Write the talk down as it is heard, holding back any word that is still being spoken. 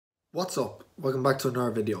What's up? Welcome back to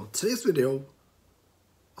another video. Today's video,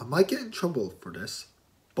 I might get in trouble for this,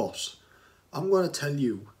 but I'm going to tell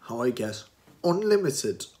you how I get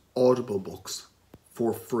unlimited Audible books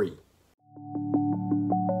for free.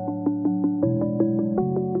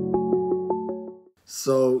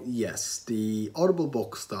 So yes, the Audible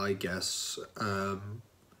books that I get,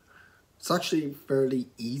 it's actually fairly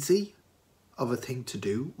easy of a thing to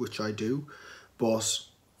do, which I do, but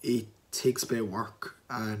it takes a bit of work,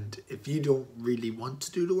 and if you don't really want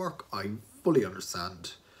to do the work, I fully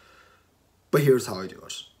understand. But here's how I do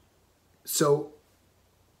it. So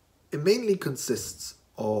it mainly consists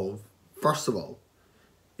of, first of all,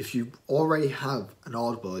 if you already have an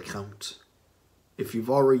Audible account, if you've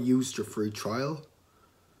already used your free trial,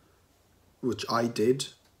 which I did,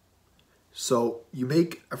 so you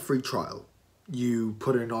make a free trial, you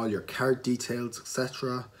put in all your card details,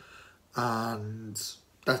 etc., and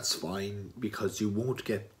that's fine because you won't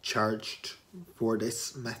get charged for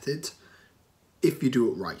this method if you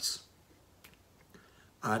do it right.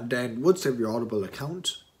 And then once you have your Audible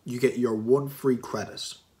account, you get your one free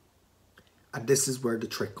credit. And this is where the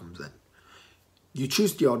trick comes in. You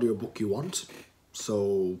choose the audiobook you want.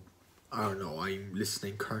 So, I don't know, I'm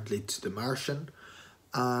listening currently to The Martian,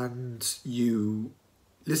 and you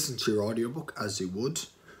listen to your audiobook as you would,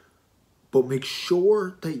 but make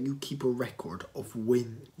sure that you keep a record of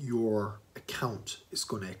when your account is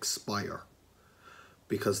going to expire,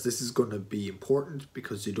 because this is going to be important,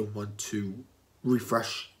 because you don't want to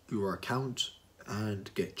refresh your account and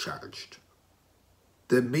get charged.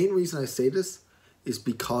 The main reason I say this is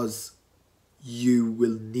because you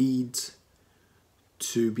will need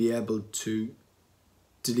to be able to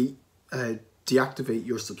deactivate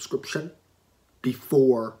your subscription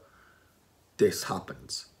before this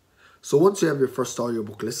happens. So once you have your first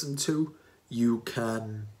audiobook listened to, you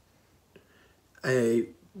can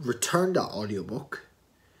return that audiobook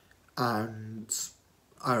and,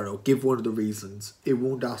 I don't know, give one of the reasons. It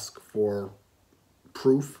won't ask for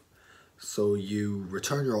proof, so you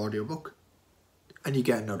return your audiobook and you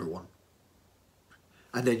get another one.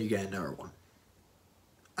 And then you get another one.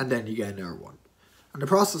 And then you get another one. And the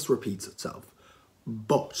process repeats itself.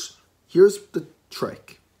 But here's the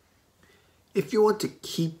trick. If you want to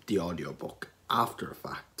keep the audiobook after the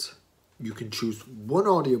fact, you can choose one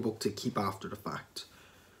audiobook to keep after the fact.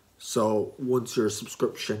 So once your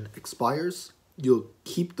subscription expires, you'll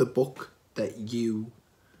keep the book that you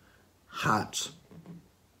had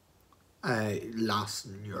last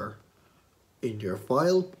in your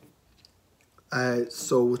file.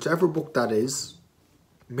 So whichever book that is,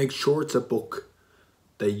 make sure it's a book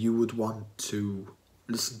that you would want to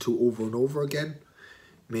listen to over and over again.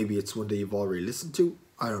 Maybe it's one that you've already listened to,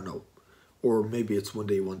 I don't know. Or maybe it's one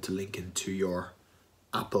that you want to link into your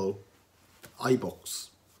Apple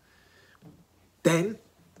iBooks. Then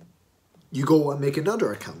you go and make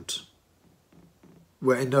another account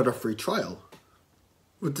with another free trial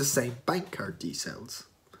with the same bank card details,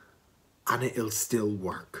 and it'll still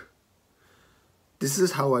work. This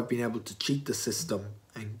is how I've been able to cheat the system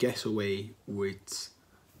and get away with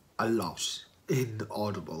a lot in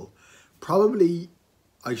Audible. Probably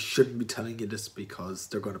I shouldn't be telling you this because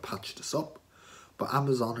they're going to patch this up, but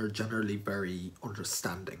Amazon are generally very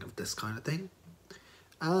understanding of this kind of thing.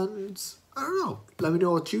 And I don't know, let me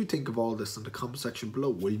know what you think of all this in the comment section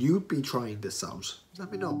below. Will you be trying this out?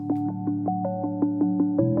 Let me know.